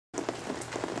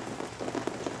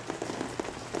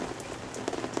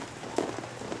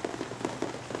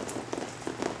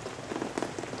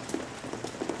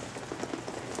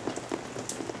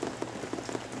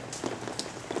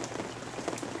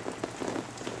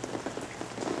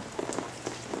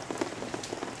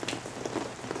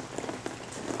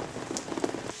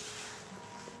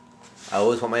I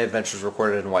always want my adventures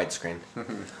recorded in widescreen.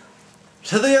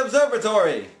 To the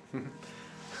observatory! To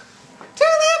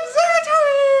the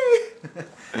observatory!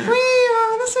 We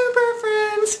are the super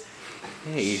friends!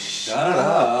 Hey, shut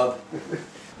up!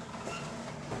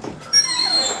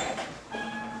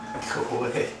 Go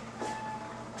away.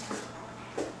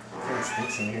 It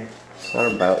stinks in here. It's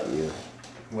not about you.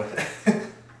 What?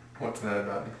 What's that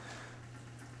about?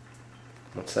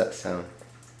 What's that sound?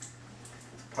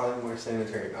 Probably more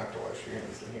sanitary not to wash your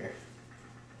hands in here.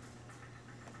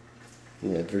 You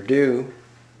never do.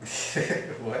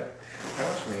 What? I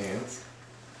wash my hands.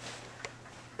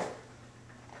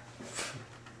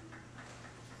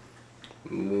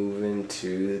 Moving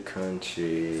to the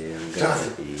country, I'm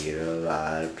gonna eat a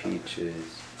lot of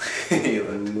peaches.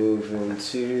 Moving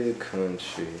to the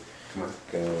country,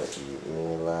 gonna eat me a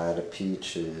lot of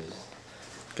peaches.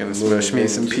 Gonna smush me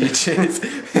some peaches.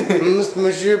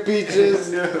 Smush your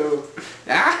peaches. No.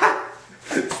 Ah!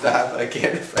 Stop, I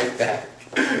can't fight back.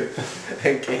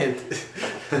 I can't.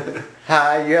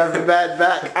 Hi, you have a bad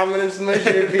back. I'm gonna smush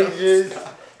your peaches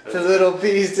to little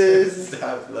pieces.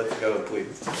 Stop, let's go,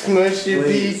 please. Smush your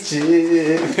peaches. Smush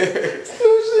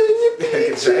your peaches. I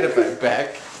can try to fight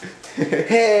back.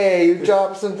 Hey, you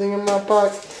dropped something in my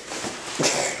pocket.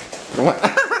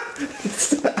 What?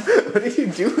 What are you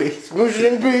doing?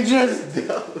 Smushing peaches.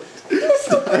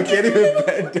 Stop. I can't even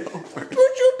bend over.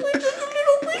 Smush your peaches to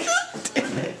little pieces.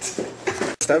 Damn it.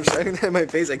 Stop shining that in my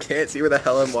face. I can't see where the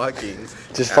hell I'm walking.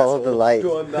 Just follow the light.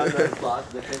 Just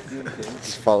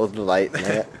Just follow the light,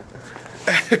 man.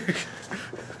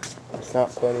 It's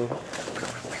not funny.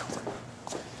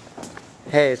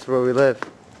 Hey, it's where we live.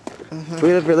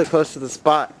 We live really close to the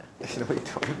spot. No, we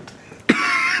don't.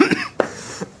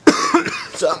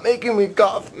 Stop making me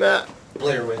cough, Matt.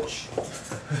 Blair Witch.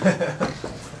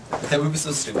 That movie's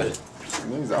so stupid. That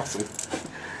movie's awesome.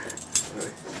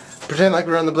 Pretend like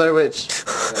we're on the Blair Witch.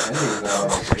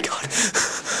 Oh my god.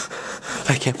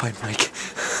 I can't find Mike.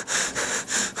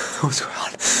 What's going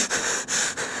on?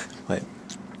 What?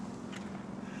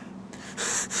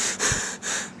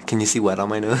 Can you see wet on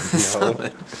my nose? No. I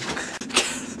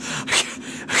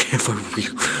can't find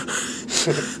you.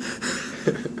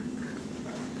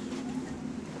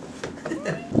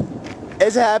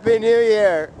 It's Happy New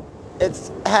Year.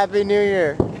 It's Happy New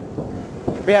Year.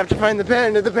 We have to find the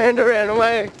panda. The panda ran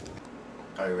away.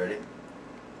 Are you ready?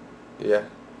 Yeah.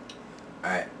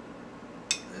 Alright.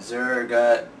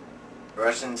 Zurgut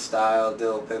Russian style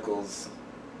dill pickles.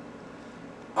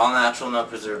 All natural, no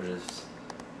preservatives.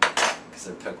 Because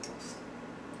they're pickles.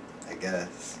 I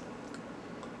guess.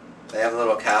 They have a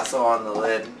little castle on the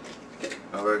lid.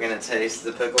 And we're going to taste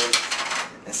the pickles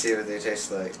and see what they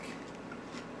taste like.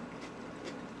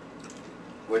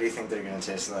 What do you think they're going to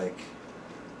taste like,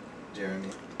 Jeremy?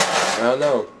 I don't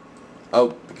know.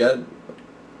 Oh, good.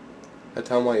 I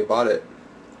tell them why you bought it.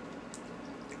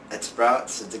 At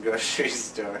Sprouts at the grocery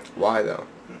store. Why though?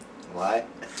 What?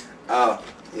 Oh,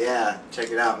 yeah.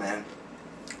 Check it out, man.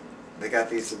 They got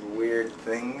these weird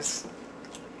things.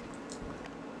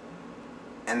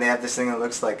 And they have this thing that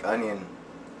looks like onion.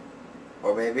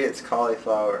 Or maybe it's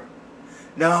cauliflower.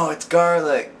 No, it's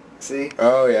garlic. See?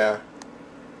 Oh yeah.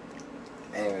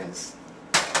 Anyways.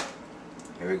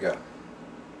 Here we go.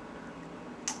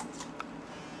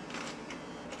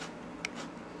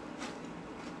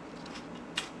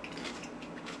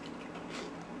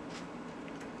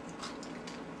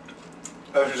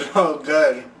 They're so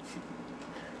good.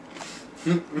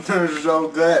 They're so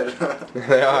good.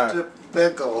 They are. It's a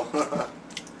pickle.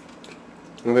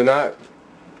 They're not.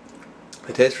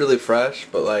 It tastes really fresh,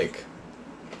 but like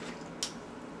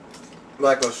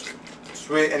a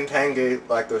sweet and tangy,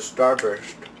 like a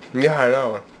Starburst. yeah, I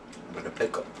know. With a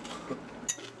pickle.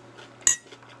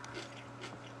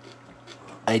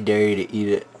 I dare you to eat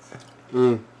it.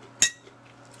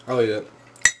 I'll eat it.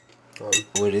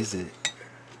 What is it?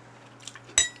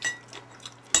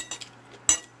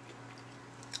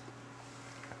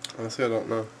 Honestly, I don't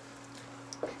know.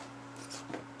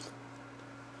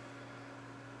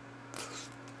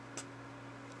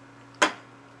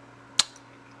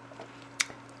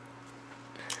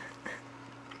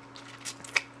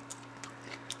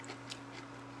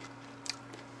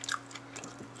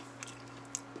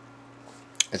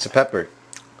 It's a pepper.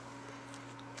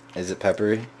 Is it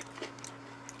peppery?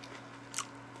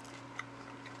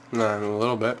 No, a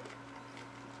little bit.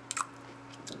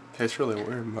 Tastes really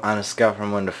weird. But On a scale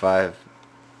from 1 to 5,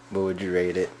 what would you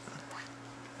rate it?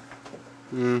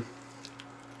 I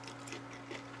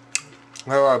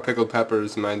had a lot of pickled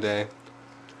peppers in my day.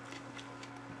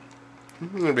 I'm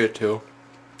gonna be a 2,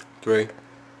 3.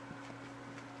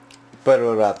 But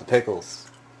what about the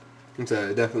pickles? It's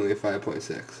definitely a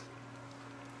 5.6.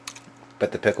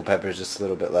 But the pickle pepper is just a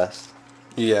little bit less.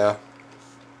 Yeah.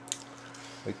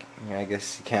 I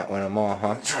guess you can't win them all,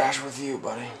 huh? Trash with you,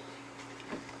 buddy.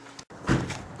 We're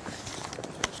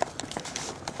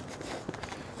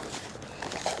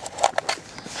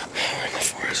in the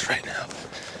forest right now,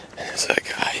 and there's a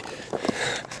guy.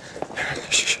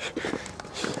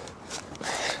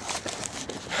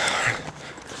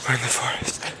 We're in the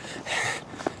forest.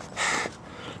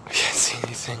 We can't see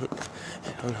anything.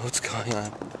 I don't know what's going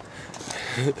on.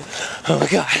 Oh my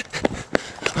god.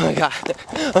 Oh my god.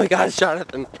 Oh my god, it's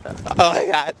Jonathan. Oh my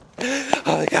god.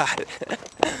 Oh my god.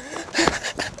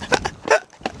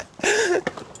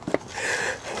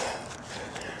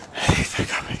 I think they're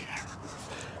coming.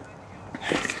 I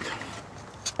think they're coming.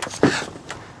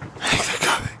 I think they're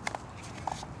coming.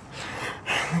 Oh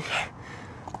my god.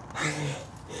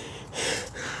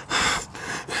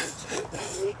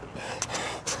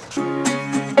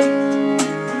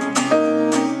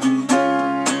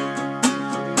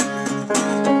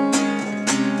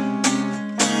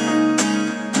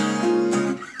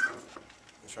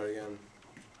 Try it again.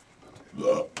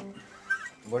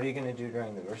 What are you gonna do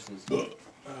during the verses? Oh,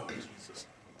 Jesus.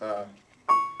 So.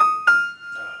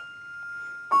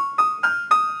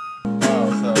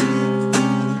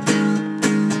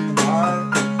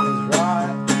 Heart is rot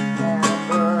and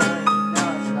burn, now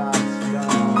it's not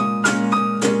strong.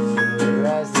 It's the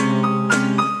resin.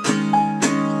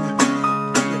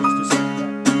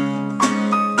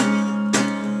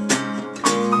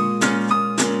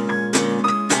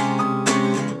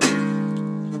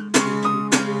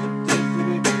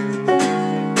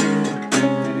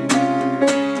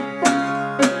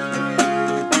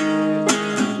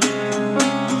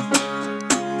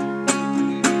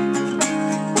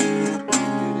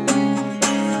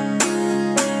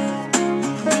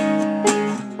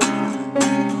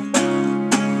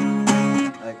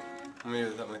 Maybe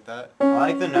something like that. I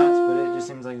like the notes, but it just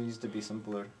seems like it used to be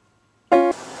simpler.